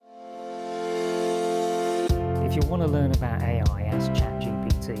if you want to learn about AI, ask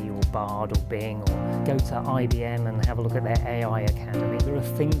ChatGPT or Bard or Bing, or go to IBM and have a look at their AI Academy. There are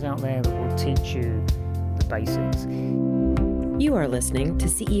things out there that will teach you the basics. You are listening to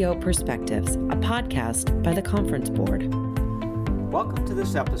CEO Perspectives, a podcast by the Conference Board. Welcome to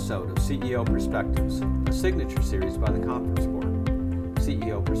this episode of CEO Perspectives, a signature series by the Conference Board.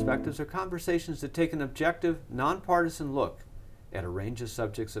 CEO Perspectives are conversations that take an objective, nonpartisan look at a range of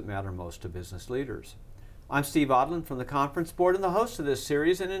subjects that matter most to business leaders. I'm Steve Odland from the Conference Board and the host of this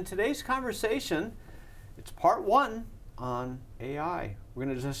series, and in today's conversation, it's part one on AI. We're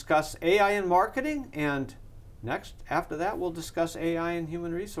going to discuss AI in marketing, and next, after that, we'll discuss AI in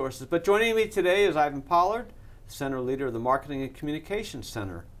human resources. But joining me today is Ivan Pollard, Center Leader of the Marketing and Communications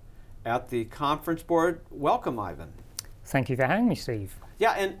Center at the Conference Board. Welcome, Ivan. Thank you for having me, Steve.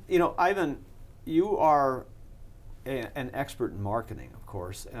 Yeah, and Ivan, you are an expert in marketing, of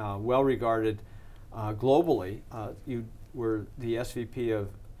course, well regarded globally. You were the SVP of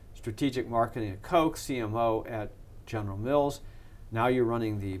Strategic Marketing at Coke, CMO at General Mills. Now you're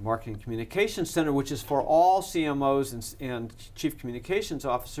running the Marketing Communications Center, which is for all CMOs and Chief Communications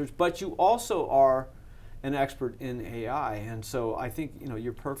Officers, but you also are an expert in AI. And so I think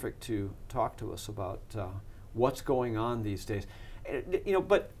you're perfect to talk to us about what's going on these days.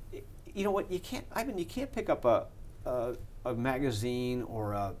 But you know what? You can't pick up a magazine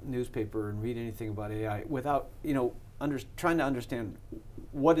or a newspaper and read anything about AI without trying to understand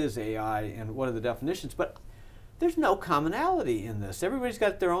what is AI and what are the definitions. But there's no commonality in this. Everybody's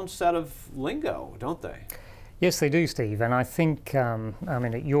got their own set of lingo, don't they? Yes, they do, Steve. And I think,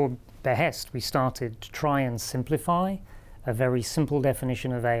 at your behest, we started to try and simplify a very simple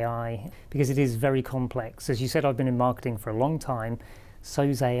definition of AI because it is very complex. As you said, I've been in marketing for a long time.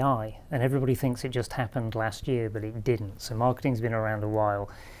 So's AI, and everybody thinks it just happened last year, but it didn't. So marketing's been around a while.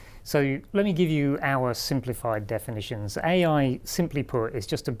 So let me give you our simplified definitions. AI, simply put, is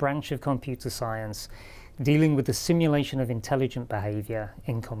just a branch of computer science dealing with the simulation of intelligent behavior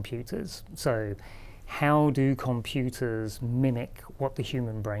in computers. So how do computers mimic what the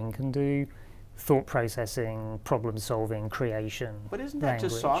human brain can do? Thought processing, problem solving, creation, But isn't that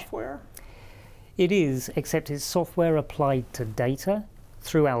just software? It is, except it's software applied to data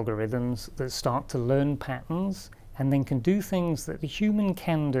through algorithms that start to learn patterns and then can do things that the human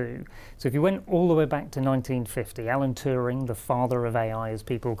can do. So if you went all the way back to 1950, Alan Turing, the father of AI as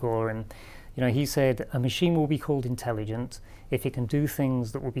people call him, he said a machine will be called intelligent if it can do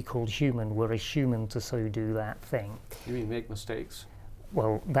things that will be called human, were a human to so do that thing. You mean make mistakes?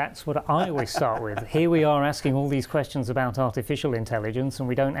 Well, that's what I always start with. Here we are asking all these questions about artificial intelligence, and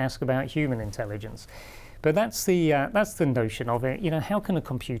we don't ask about human intelligence. But that's the notion of it. How can a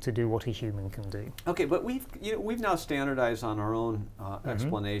computer do what a human can do? Okay, but we've now standardized on our own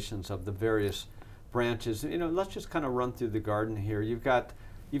explanations of the various branches. Let's just kind of run through the garden here. You've got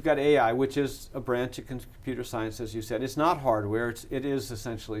AI, which is a branch of computer science, as you said. It's not hardware. It is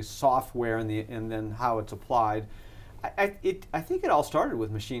essentially software, and then how it's applied. I think it all started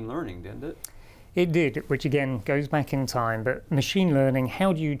with machine learning, didn't it? It did, which again goes back in time. But machine learning,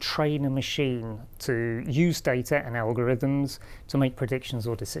 how do you train a machine to use data and algorithms to make predictions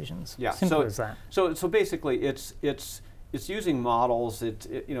or decisions? Yeah, simple as that. So basically, it's using models.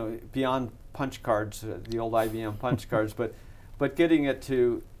 Beyond punch cards, the old IBM punch cards, but getting it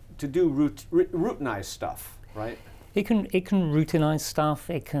to do routinized stuff, right? It can routinize stuff,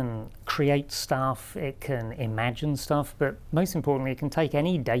 it can create stuff, it can imagine stuff, but most importantly, it can take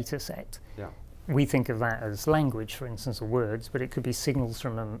any data set. Yeah. We think of that as language, for instance, or words, but it could be signals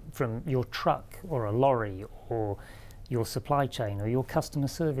from your truck or a lorry or your supply chain or your customer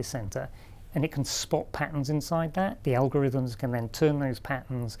service center, and it can spot patterns inside that. The algorithms can then turn those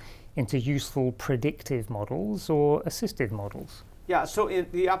patterns into useful predictive models or assistive models. Yeah, so in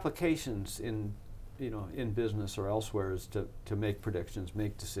the applications in business or elsewhere is to make predictions,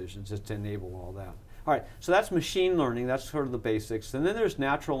 make decisions, it's to enable all that. All right, so that's machine learning, that's sort of the basics. And then there's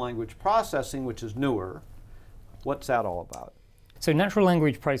natural language processing, which is newer. What's that all about? So natural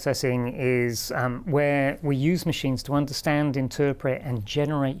language processing is where we use machines to understand, interpret, and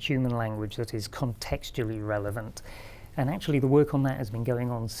generate human language that is contextually relevant. And actually the work on that has been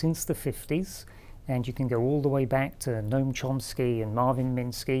going on since the 50s, and you can go all the way back to Noam Chomsky and Marvin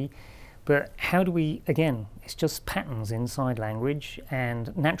Minsky. But how do we, again, it's just patterns inside language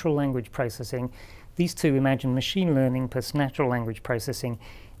and natural language processing. These two, imagine machine learning plus natural language processing,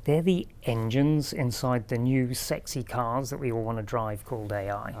 they're the engines inside the new sexy cars that we all want to drive called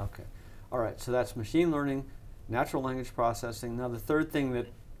AI. Okay. All right, so that's machine learning, natural language processing. Now the third thing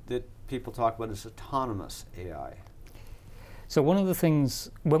that people talk about is autonomous AI. So one of the things,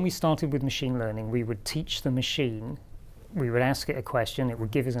 when we started with machine learning, we would teach the machine, we would ask it a question, it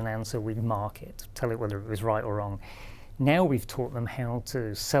would give us an answer, we'd mark it, tell it whether it was right or wrong. Now we've taught them how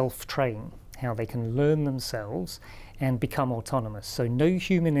to self-train, how they can learn themselves and become autonomous. So no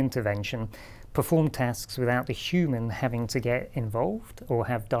human intervention, perform tasks without the human having to get involved or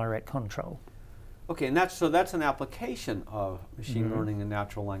have direct control. Okay, and that's an application of machine learning and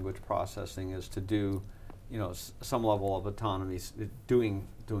natural language processing, is to do, some level of autonomy, doing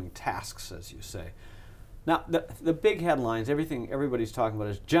tasks, as you say. Now, the big headlines, everybody's talking about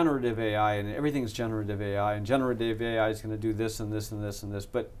is generative AI, and everything's generative AI, and generative AI is going to do this and this and this and this,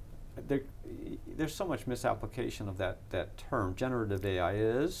 but there's so much misapplication of that term. Generative AI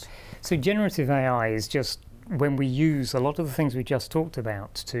is? So generative AI is just when we use a lot of the things we just talked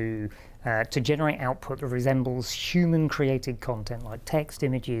about to generate output that resembles human-created content like text,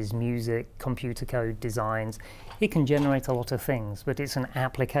 images, music, computer code, designs. It can generate a lot of things, but it's an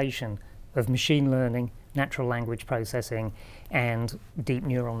application of machine learning, natural language processing, and deep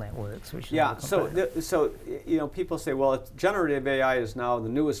neural networks. Which so people say, well, generative AI is now the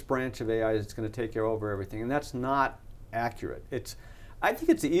newest branch of AI. It's going to take over everything, and that's not accurate. I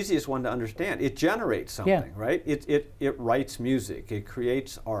think it's the easiest one to understand. It generates something, right? It writes music. It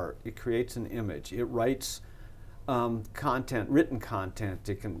creates art. It creates an image. It writes content, written content.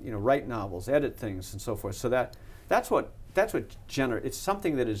 It can write novels, edit things, and so forth. So that's what generates. It's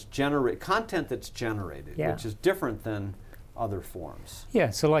something that is content that's generated, which is different than other forms.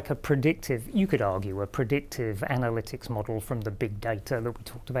 Yeah, so like you could argue a predictive analytics model from the big data that we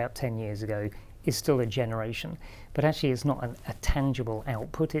talked about 10 years ago is still a generation, but actually it's not a tangible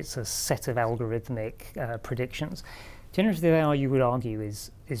output, it's a set of algorithmic predictions. Generative AI, you would argue, is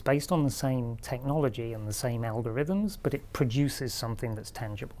based on the same technology and the same algorithms, but it produces something that's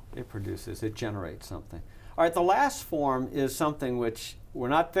tangible. It generates something. All right, the last form is something which we're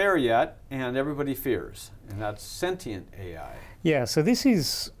not there yet, and everybody fears, and that's sentient AI. Yeah, so this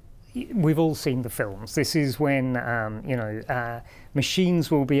is, we've all seen the films. This is when machines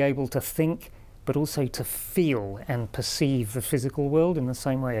will be able to think, but also to feel and perceive the physical world in the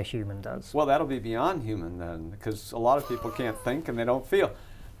same way a human does. Well, that'll be beyond human then, because a lot of people can't think and they don't feel.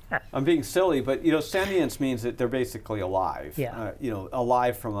 I'm being silly, but sentience means that they're basically alive. Yeah.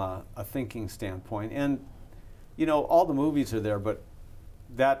 Alive from a thinking standpoint, and all the movies are there, but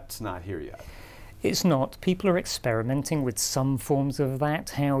that's not here yet. It's not. People are experimenting with some forms of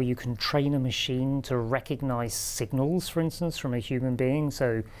that, how you can train a machine to recognize signals, for instance, from a human being.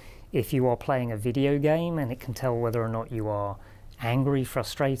 So if you are playing a video game and it can tell whether or not you are angry,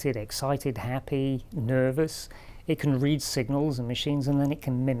 frustrated, excited, happy, nervous, it can read signals and machines, and then it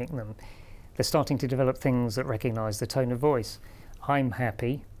can mimic them. They're starting to develop things that recognize the tone of voice. I'm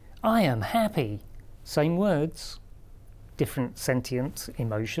happy. I am happy. Same words, different sentient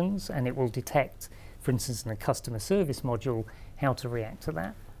emotions, and it will detect, for instance, in a customer service module, how to react to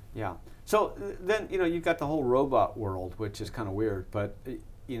that. Yeah. So then, you've got the whole robot world, which is kind of weird, but,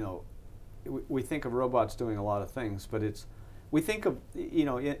 we think of robots doing a lot of things, but we think of,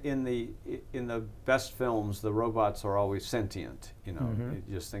 in the best films, the robots are always sentient, You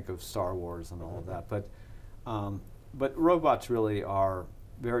just think of Star Wars and all of that, but robots really are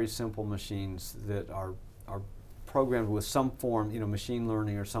very simple machines that are programmed with some form, machine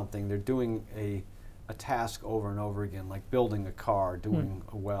learning or something. They're doing a task over and over again, like building a car, doing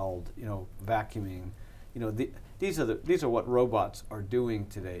a weld, vacuuming. These are what robots are doing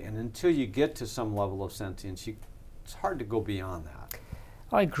today. And until you get to some level of sentience, it's hard to go beyond that.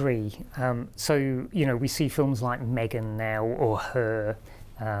 I agree. So we see films like Megan now, or Her.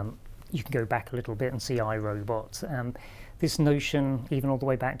 You can go back a little bit and see iRobot. This notion, even all the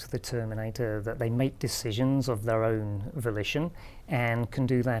way back to the Terminator, that they make decisions of their own volition and can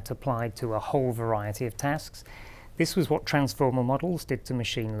do that applied to a whole variety of tasks. This was what transformer models did to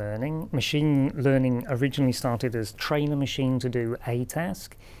machine learning. Machine learning originally started as train a machine to do a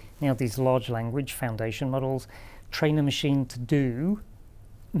task. Now these large language foundation models train a machine to do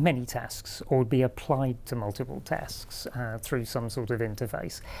many tasks or be applied to multiple tasks through some sort of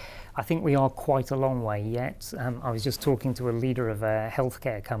interface. I think we are quite a long way yet. I was just talking to a leader of a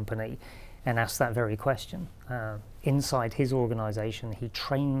healthcare company and asked that very question. Inside his organization, he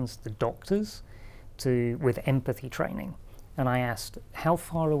trains the doctors with empathy training. And I asked, how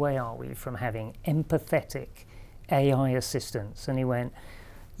far away are we from having empathetic AI assistants? And he went,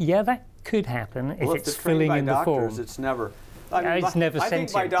 yeah, that could happen if it's filling in the form. It's never. It's never sentient. I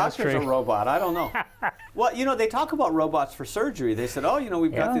think my doctor's a robot. I don't know. Well, they talk about robots for surgery. They said,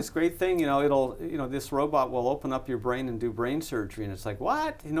 we've got this great thing. This robot will open up your brain and do brain surgery. And it's like,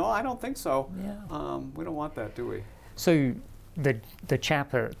 what? I don't think so. Yeah. We don't want that, do we? So the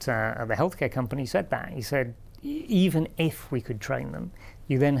chap at the healthcare company said that. He said, even if we could train them,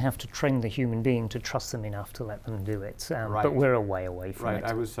 you then have to train the human being to trust them enough to let them do it. Right. But we're a way away from it.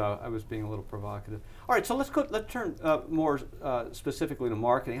 Right. I was being a little provocative. All right. So let's turn more specifically to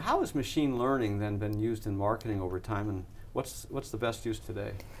marketing. How has machine learning then been used in marketing over time, and what's the best use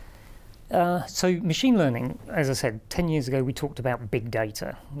today? So machine learning, as I said, 10 years ago we talked about big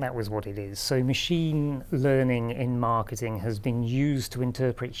data. That was what it is. So machine learning in marketing has been used to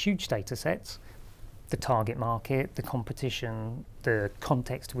interpret huge data sets, the target market, the competition, the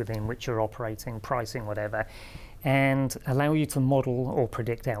context within which you're operating, pricing, whatever, and allow you to model or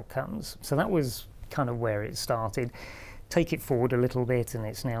predict outcomes. So that was kind of where it started. Take it forward a little bit, and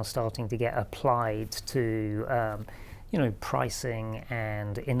it's now starting to get applied to pricing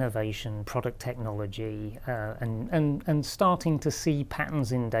and innovation, product technology, and starting to see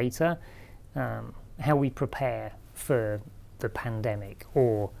patterns in data, how we prepare for the pandemic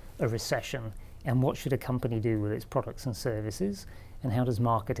or a recession, and what should a company do with its products and services, and how does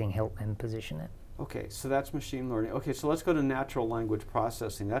marketing help them position it? Okay, so that's machine learning. Okay, so let's go to natural language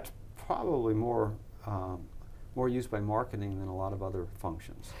processing. That's probably more used by marketing than a lot of other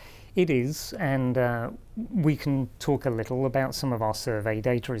functions. It is, and we can talk a little about some of our survey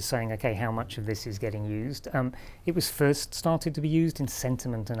data is saying, okay, how much of this is getting used. It was first started to be used in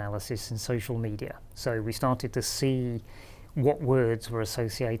sentiment analysis in social media. So we started to see what words were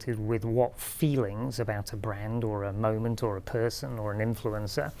associated with what feelings about a brand or a moment or a person or an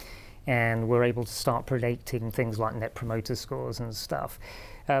influencer. And we're able to start predicting things like net promoter scores and stuff.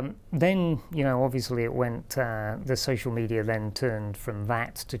 Then, obviously it went, the social media then turned from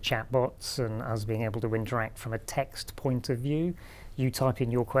that to chatbots and us being able to interact from a text point of view. You type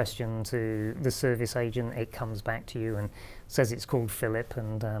in your question to the service agent, it comes back to you and says it's called Philip,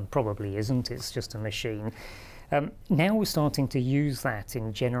 and probably isn't, it's just a machine. Now we're starting to use that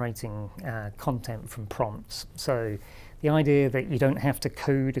in generating content from prompts. So the idea that you don't have to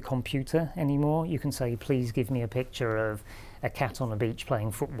code a computer anymore, you can say, please give me a picture of a cat on a beach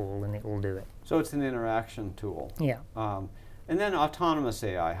playing football, and it will do it. So it's an interaction tool. Yeah. And then autonomous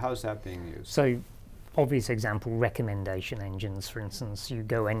AI, how's that being used? So obvious example, recommendation engines, for instance. You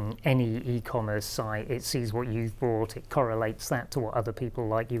go in any e-commerce site, it sees what you've bought, it correlates that to what other people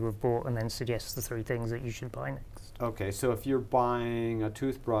like you have bought, and then suggests the 3 things that you should buy next. Okay, so if you're buying a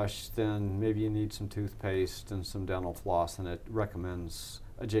toothbrush, then maybe you need some toothpaste and some dental floss, and it recommends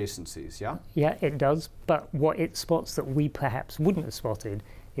adjacencies, yeah? Yeah, it does, but what it spots that we perhaps wouldn't have spotted,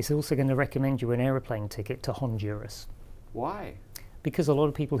 it's also going to recommend you an aeroplane ticket to Honduras. Why? Because a lot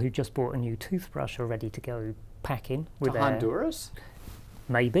of people who just bought a new toothbrush are ready to go packing with Honduras?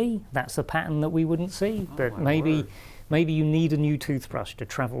 Maybe that's a pattern that we wouldn't see, but word. maybe you need a new toothbrush to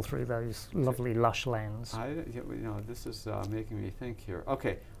travel through those lovely lush lands. This is making me think here.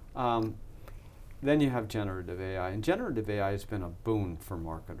 Okay, then you have generative AI, and generative AI has been a boon for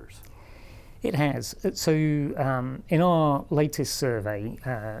marketers. It has. So in our latest survey,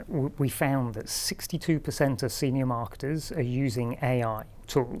 we found that 62% of senior marketers are using AI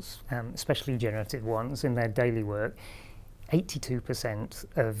tools, especially generative ones, in their daily work. 82%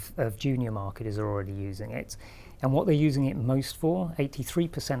 of junior marketers are already using it. And what they're using it most for,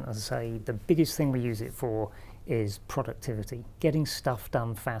 83% say the biggest thing we use it for is productivity, getting stuff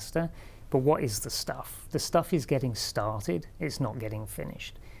done faster. But what is the stuff? The stuff is getting started, it's not getting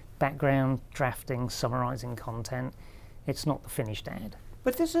finished. Background, drafting, summarizing content, it's not the finished ad.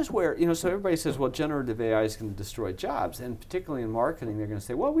 But this is where, so everybody says, well, generative AI is going to destroy jobs. And particularly in marketing, they're going to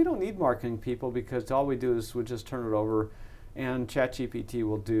say, well, we don't need marketing people because all we do is we'll just turn it over and ChatGPT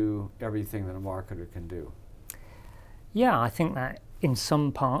will do everything that a marketer can do. Yeah, I think that in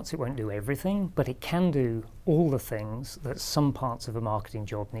some parts it won't do everything, but it can do all the things that some parts of a marketing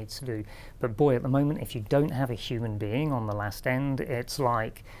job needs to do. But boy, at the moment, if you don't have a human being on the last end, it's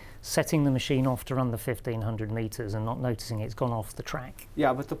like setting the machine off to run the 1,500 meters and not noticing it's gone off the track.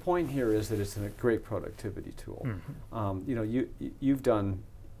 Yeah, but the point here is that it's a great productivity tool. Mm-hmm. You've done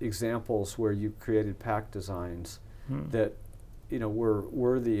examples where you've created pack designs that were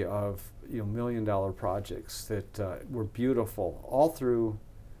worthy of $1 million projects that were beautiful all through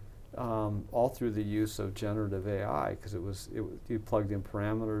the use of generative AI, because you plugged in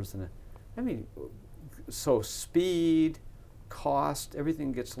parameters and so speed, cost,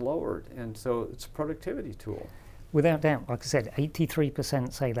 everything gets lowered, and so it's a productivity tool. Without doubt, like I said,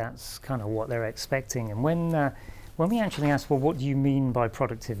 83% say that's kind of what they're expecting. And when we actually ask, well, what do you mean by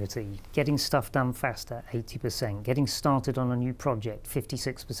productivity? Getting stuff done faster, 80%. Getting started on a new project,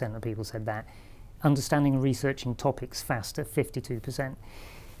 56% of people said that. Understanding and researching topics faster, 52%.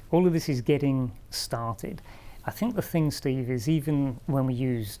 All of this is getting started. I think the thing, Steve, is even when we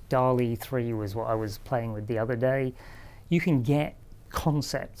use DALL-E 3 was what I was playing with the other day, you can get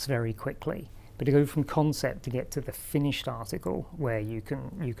concepts very quickly. But to go from concept to get to the finished article where you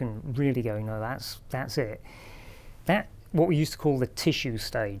can really go, no, that's it. That, what we used to call the tissue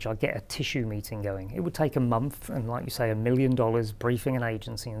stage, I'd get a tissue meeting going. It would take a month and, like you say, $1 million, briefing an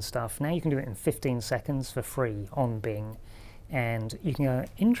agency and stuff. Now you can do it in 15 seconds for free on Bing. And you can go,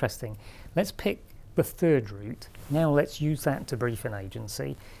 interesting, let's pick the third route. Now let's use that to brief an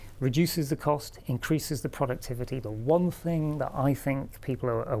agency. Reduces the cost, increases the productivity. The one thing that I think people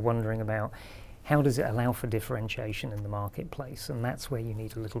are wondering about, how does it allow for differentiation in the marketplace? And that's where you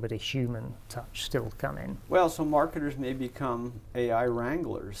need a little bit of human touch still to come in. Well, so marketers may become AI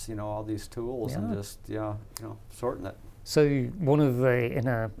wranglers, all these tools, and just, sorting it. So one of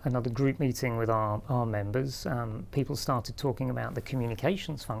another group meeting with our members, people started talking about the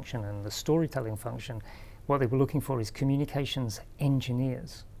communications function and the storytelling function. What they were looking for is communications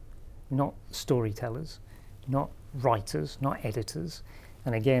engineers, not storytellers, not writers, not editors.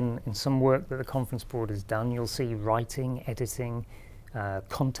 And again, in some work that the Conference Board has done, you'll see writing, editing,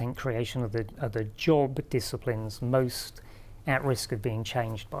 content creation of the job disciplines most at risk of being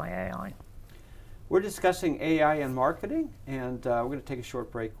changed by AI. We're discussing AI and marketing, and we're going to take a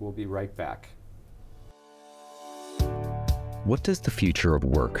short break. We'll be right back. What does the future of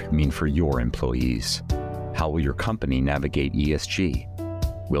work mean for your employees? How will your company navigate ESG?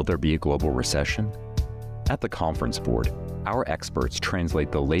 Will there be a global recession? At the Conference Board, our experts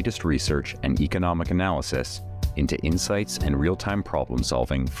translate the latest research and economic analysis into insights and real-time problem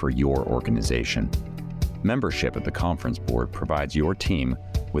solving for your organization. Membership at the Conference Board provides your team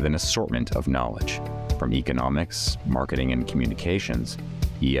with an assortment of knowledge from economics, marketing and communications,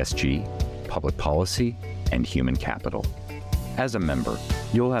 ESG, public policy, and human capital. As a member,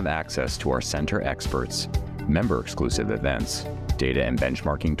 you'll have access to our center experts, member-exclusive events, data and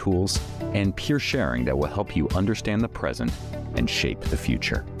benchmarking tools, and peer sharing that will help you understand the present and shape the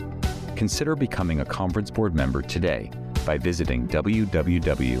future. Consider becoming a Conference Board member today by visiting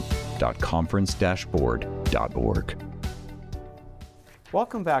www.conference-board.org.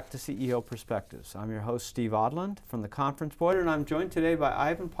 Welcome back to CEO Perspectives. I'm your host, Steve Odland from the Conference Board, and I'm joined today by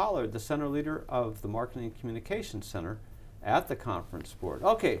Ivan Pollard, the Center Leader of the Marketing and Communications Center at the Conference Board.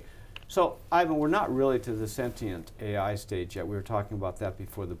 Okay, so Ivan, we're not really to the sentient AI stage yet. We were talking about that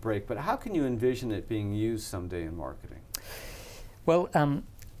before the break, but how can you envision it being used someday in marketing? Well, do you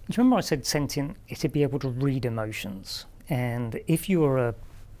remember I said sentient, it'd be able to read emotions. And if you are a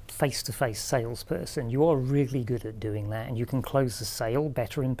face-to-face salesperson, you are really good at doing that, and you can close the sale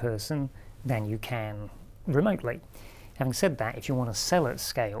better in person than you can remotely. Having said that, if you want to sell at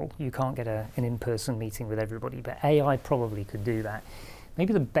scale, you can't get an in-person meeting with everybody, but AI probably could do that.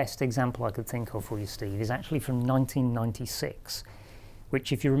 Maybe the best example I could think of for you, Steve, is actually from 1996,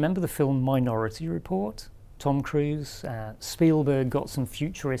 which, if you remember the film Minority Report, Tom Cruise, Spielberg got some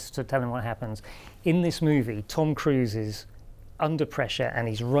futurists to tell him what happens. In this movie, Tom Cruise is under pressure and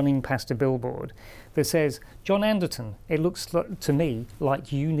he's running past a billboard that says, "John Anderton, it looks to me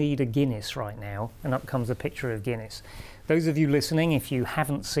like you need a Guinness right now," and up comes a picture of Guinness. Those of you listening, if you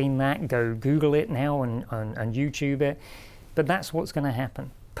haven't seen that, go Google it now and YouTube it. But that's what's going to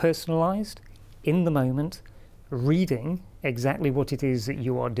happen. Personalized, in the moment, reading exactly what it is that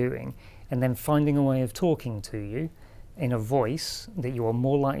you are doing, and then finding a way of talking to you in a voice that you are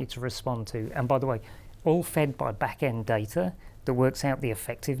more likely to respond to. And by the way, all fed by back-end data that works out the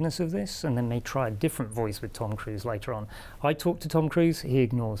effectiveness of this, and then may try a different voice with Tom Cruise later on. I talk to Tom Cruise, he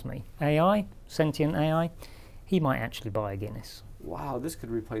ignores me. AI, sentient AI, he might actually buy a Guinness. Wow, this could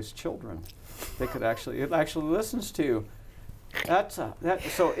replace children. They could actually, it actually listens to you. And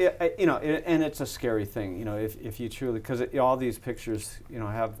it's a scary thing, if you truly, because all these pictures,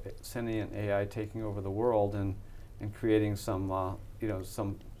 have sentient AI taking over the world and creating some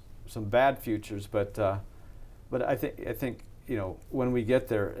bad futures. But I think when we get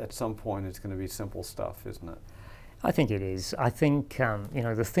there, at some point, it's going to be simple stuff, isn't it? I think it is. I think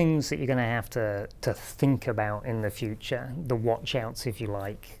the things that you're going to have to think about in the future, the watch outs, if you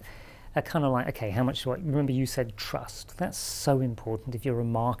like, are kind of like, okay, how much do I, remember you said trust. That's so important. If you're a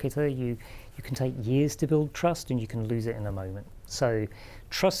marketer, you can take years to build trust and you can lose it in a moment. So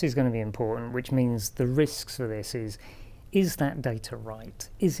trust is going to be important, which means the risks for this is that data right?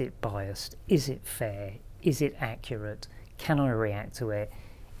 Is it biased? Is it fair? Is it accurate? Can I react to it?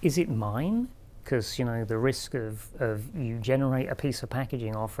 Is it mine? Because, the risk of you generate a piece of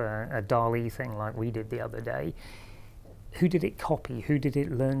packaging off a DALL-E thing like we did the other day. Who did it copy? Who did it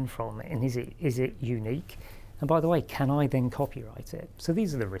learn from? And is it unique? And by the way, can I then copyright it? So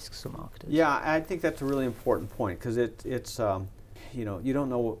these are the risks for marketers. Yeah, I think that's a really important point, because it's you know, you don't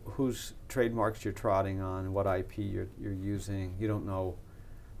know whose trademarks you're trotting on, what IP you're using. You don't know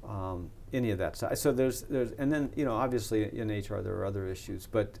any of that stuff. So there's and then, you know, obviously in HR there are other issues,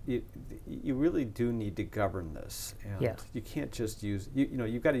 but you really do need to govern this, and yeah. you can't just use, you know,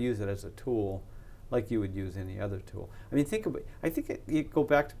 you've got to use it as a tool like you would use any other tool. I mean, I think you go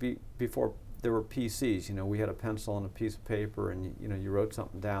back to before there were PCs. You know, we had a pencil and a piece of paper, and you know, you wrote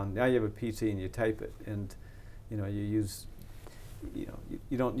something down. Now you have a PC and you type it, and you know, you use, you know,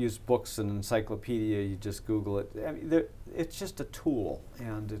 you don't use books and encyclopedia. You just Google it. I mean, it's just a tool,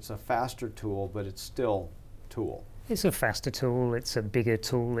 and it's a faster tool, but it's still a tool. It's a faster tool. It's a bigger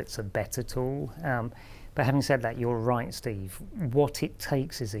tool. It's a better tool. But having said that, you're right, Steve. What it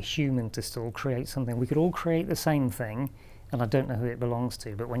takes is a human to still create something. We could all create the same thing, and I don't know who it belongs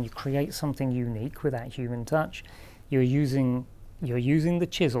to, but when you create something unique with that human touch, you're using the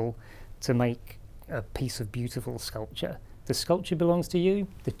chisel to make a piece of beautiful sculpture. The sculpture belongs to you.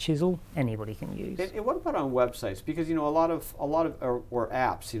 The chisel, anybody can use. And what about on websites? Because, you know, a lot of or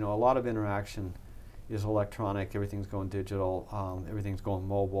apps, you know, a lot of interaction is electronic. Everything's going digital. Everything's going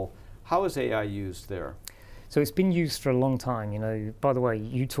mobile. How is AI used there? So it's been used for a long time. You know, by the way,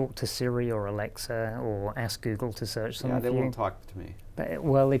 you talk to Siri or Alexa or ask Google to search something. Yeah, they won't talk to me.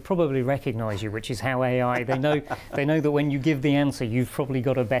 Well, they probably recognize you, which is how AI, they know that when you give the answer, you've probably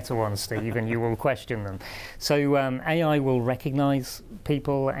got a better one, Steve, and you will question them. So AI will recognize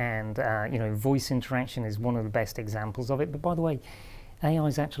people, and you know, voice interaction is one of the best examples of it. But by the way, AI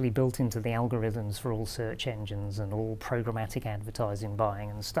is actually built into the algorithms for all search engines and all programmatic advertising buying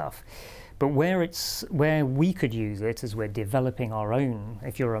and stuff. But where we could use it is we're developing our own.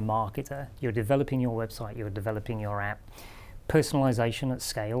 If you're a marketer, you're developing your website, you're developing your app. Personalization at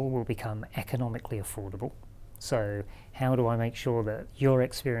scale will become economically affordable. So how do I make sure that your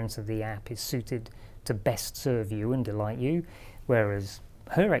experience of the app is suited to best serve you and delight you? Whereas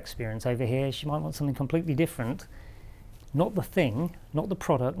her experience over here, she might want something completely different. Not the thing, not the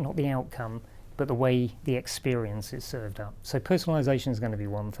product, not the outcome, but the way the experience is served up. So personalization is going to be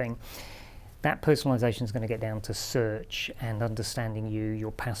one thing. That personalization is going to get down to search and understanding you,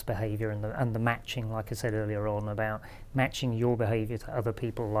 your past behavior, and the matching, like I said earlier on, about matching your behavior to other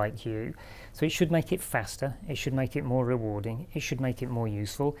people like you. So it should make it faster, it should make it more rewarding, it should make it more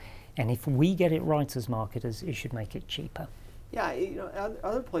useful, and if we get it right as marketers, it should make it cheaper. Yeah, you know,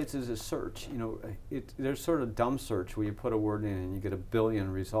 other places is search. You know, there's sort of dumb search where you put a word in and you get 1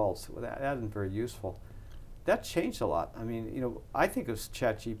 billion results. Well, that isn't very useful. That's changed a lot. I mean, you know, I think of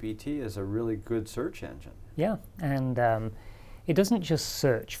ChatGPT as a really good search engine. Yeah, and it doesn't just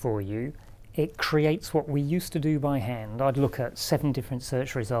search for you. It creates what we used to do by hand. I'd look at 7 different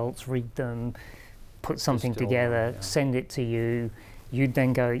search results, read them, put something together, send it to you. You'd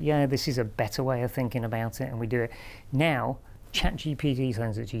then go, yeah, this is a better way of thinking about it, and we do it. Now, ChatGPT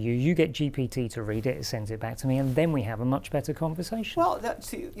sends it to you. You get GPT to read it. It sends it back to me, and then we have a much better conversation. Well,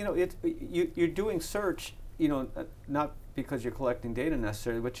 you know, you're doing search, you know, not because you're collecting data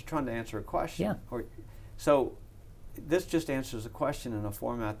necessarily, but you're trying to answer a question. Yeah. So this just answers a question in a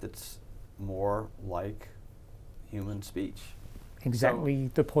format that's more like human speech.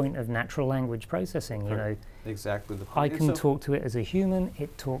 Exactly the point of natural language processing. You know, exactly the point. I can talk to it as a human.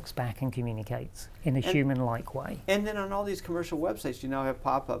 It talks back and communicates in a human-like way. And then on all these commercial websites, you now have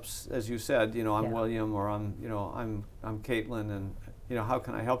pop-ups, as you said. You know, I'm William, or I'm Caitlin, and you know, how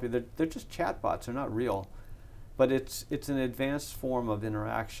can I help you? They're just chatbots. They're not real, but it's an advanced form of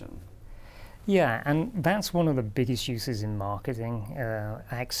interaction. Yeah, and that's one of the biggest uses in marketing,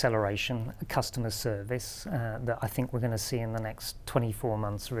 acceleration, customer service, that I think we're going to see in the next 24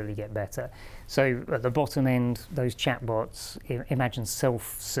 months really get better. So at the bottom end, those chatbots, imagine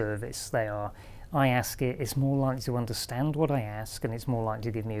self-service. They are, I ask it, it's more likely to understand what I ask, and it's more likely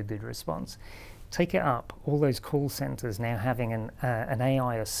to give me a good response. Take it up, all those call centers now having an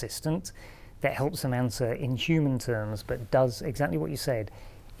AI assistant that helps them answer in human terms, but does exactly what you said.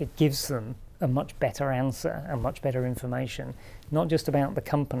 It gives them a much better answer and much better information, not just about the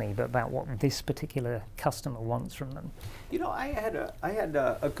company, but about what this particular customer wants from them. You know, I had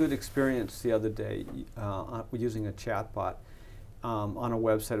a good experience the other day using a chatbot on a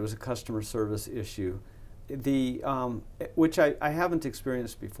website. It was a customer service issue, which I haven't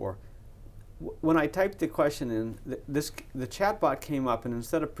experienced before. When I typed the question in, the chatbot came up, and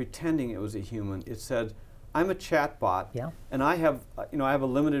instead of pretending it was a human, it said, I'm a chatbot, and I have a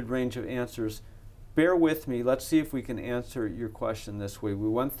limited range of answers. Bear with me. Let's see if we can answer your question this way. We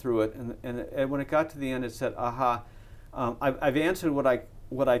went through it, and when it got to the end, it said, "Aha, I've answered what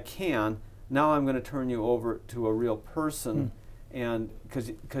I can. Now I'm going to turn you over to a real person, and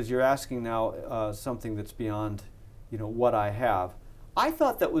because you're asking now something that's beyond, what I have. I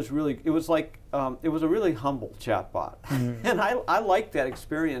thought that was really, it was like, it was a really humble chatbot. And I liked that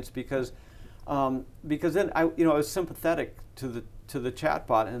experience because then I was sympathetic to the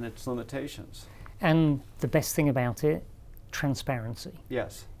chatbot and its limitations. And the best thing about it, transparency.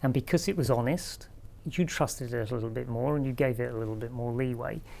 Yes. And because it was honest, you trusted it a little bit more and you gave it a little bit more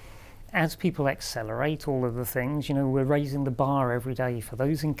leeway. As people accelerate all of the things, we're raising the bar every day for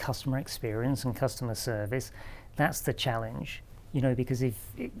those in customer experience and customer service. That's the challenge. Because if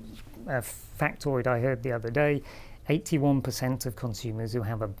a factoid I heard the other day, 81% of consumers who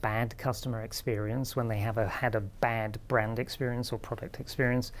have a bad customer experience when they have had a bad brand experience or product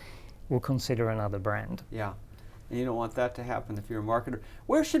experience will consider another brand. Yeah, and you don't want that to happen if you're a marketer.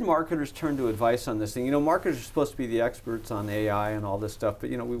 Where should marketers turn to advice on this thing? Marketers are supposed to be the experts on AI and all this stuff, but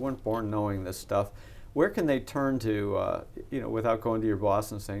we weren't born knowing this stuff. Where can they turn to, without going to your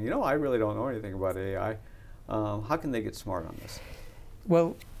boss and saying, I really don't know anything about AI? How can they get smart on this?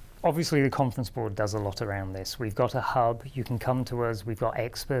 Well, obviously the Conference Board does a lot around this. We've got a hub, you can come to us, we've got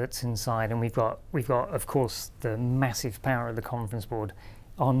experts inside, and we've got of course the massive power of the Conference Board,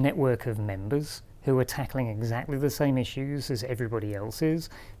 our network of members who are tackling exactly the same issues as everybody else is,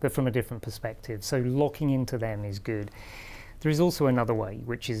 but from a different perspective. So locking into them is good. There is also another way,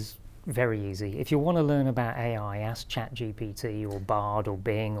 which is very easy. If you want to learn about AI, ask ChatGPT or Bard or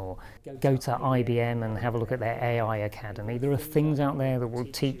Bing, or go to IBM and have a look at their AI Academy. There are things out there that will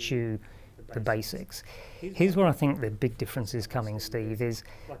teach you the basics. Here's where I think the big difference is coming, Steve, is,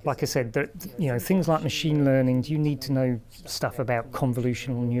 like I said, things like machine learning, do you need to know stuff about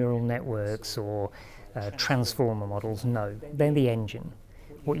convolutional neural networks or transformer models? No, they're the engine.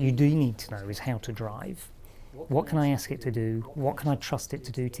 What you do need to know is how to drive. What can I ask it to do? What can I trust it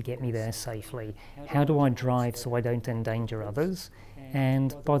to do to get me there safely? How do I drive so I don't endanger others?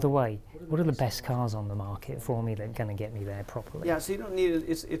 And by the way, what are the best cars on the market for me that are going to get me there properly? Yeah, so you don't need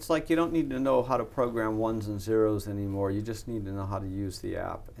it's like you don't need to know how to program ones and zeros anymore. You just need to know how to use the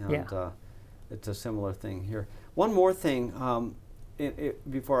app. And it's a similar thing here. One more thing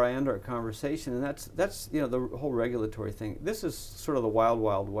before I end our conversation, and that's the whole regulatory thing. This is sort of the wild,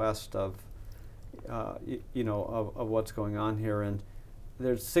 wild west of what's going on here, and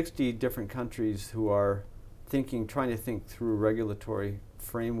there's 60 different countries who are trying to think through regulatory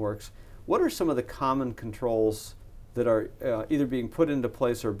frameworks. What are some of the common controls that are either being put into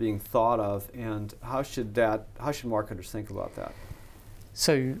place or being thought of, and how should marketers think about that?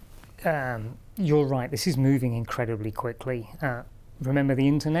 So you're right, this is moving incredibly quickly. Remember the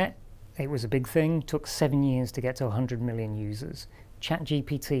internet? It was a big thing, took 7 years to get to 100 million users.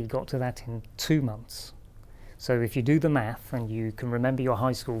 ChatGPT got to that in 2 months. So if you do the math and you can remember your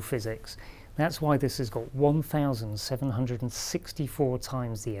high school physics, that's why this has got 1,764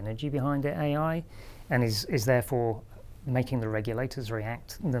 times the energy behind it, AI, and is therefore making the regulators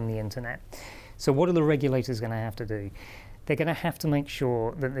react than the internet. So what are the regulators going to have to do? They're going to have to make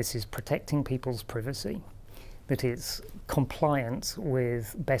sure that this is protecting people's privacy, that it's compliant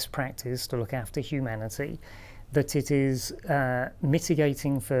with best practice to look after humanity, that it is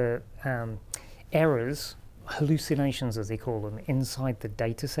mitigating for errors, hallucinations as they call them, inside the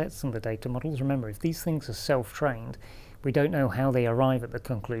data sets and the data models. Remember, if these things are self-trained, we don't know how they arrive at the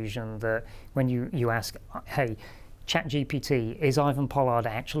conclusion that when you ask, hey, ChatGPT, is Ivan Pollard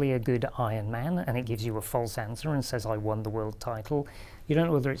actually a good Iron Man? And it gives you a false answer and says, I won the world title. You don't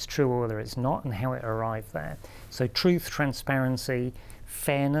know whether it's true or whether it's not and how it arrived there. So truth, transparency,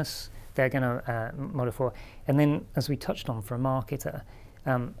 fairness, they're going to modify. And then, as we touched on for a marketer,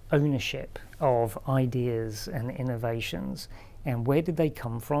 ownership of ideas and innovations, and where did they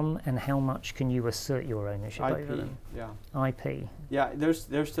come from, and how much can you assert your ownership over them? IP. Yeah, there's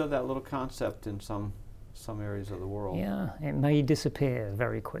still that little concept in some areas of the world. Yeah, it may disappear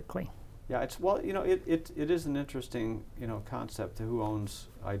very quickly. Yeah, it is an interesting concept to who owns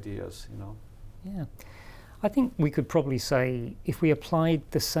ideas. Yeah, I think we could probably say if we applied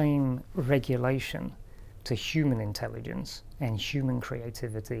the same regulation to human intelligence and human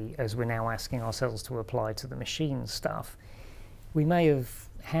creativity as we're now asking ourselves to apply to the machine stuff, we may have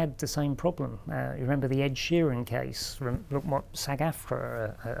had the same problem. Remember the Ed Sheeran case? Look what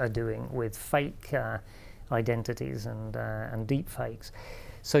SAG-AFTRA are doing with fake identities and deep fakes.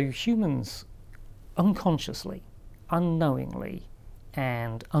 So humans unconsciously, unknowingly,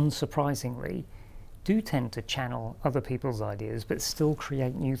 and unsurprisingly do tend to channel other people's ideas but still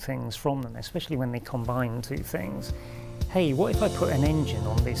create new things from them, especially when they combine two things. Hey, what if I put an engine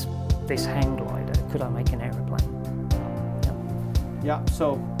on this hang glider? Could I make an aeroplane? Yeah,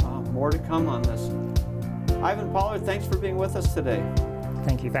 so more to come on this. Ivan Pollard, thanks for being with us today.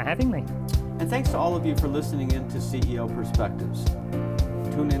 Thank you for having me. And thanks to all of you for listening in to CEO Perspectives.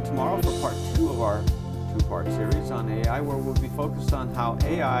 Tune in tomorrow for part 2 of our 2-part series on AI, where we'll be focused on how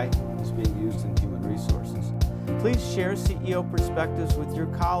AI is being used in human resources. Please share CEO Perspectives with your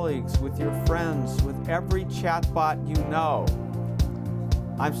colleagues, with your friends, with every chatbot you know.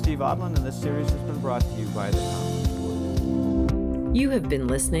 I'm Steve Odland, and this series has been brought to you by the Conference Board. You have been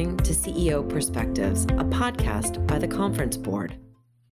listening to CEO Perspectives, a podcast by the Conference Board.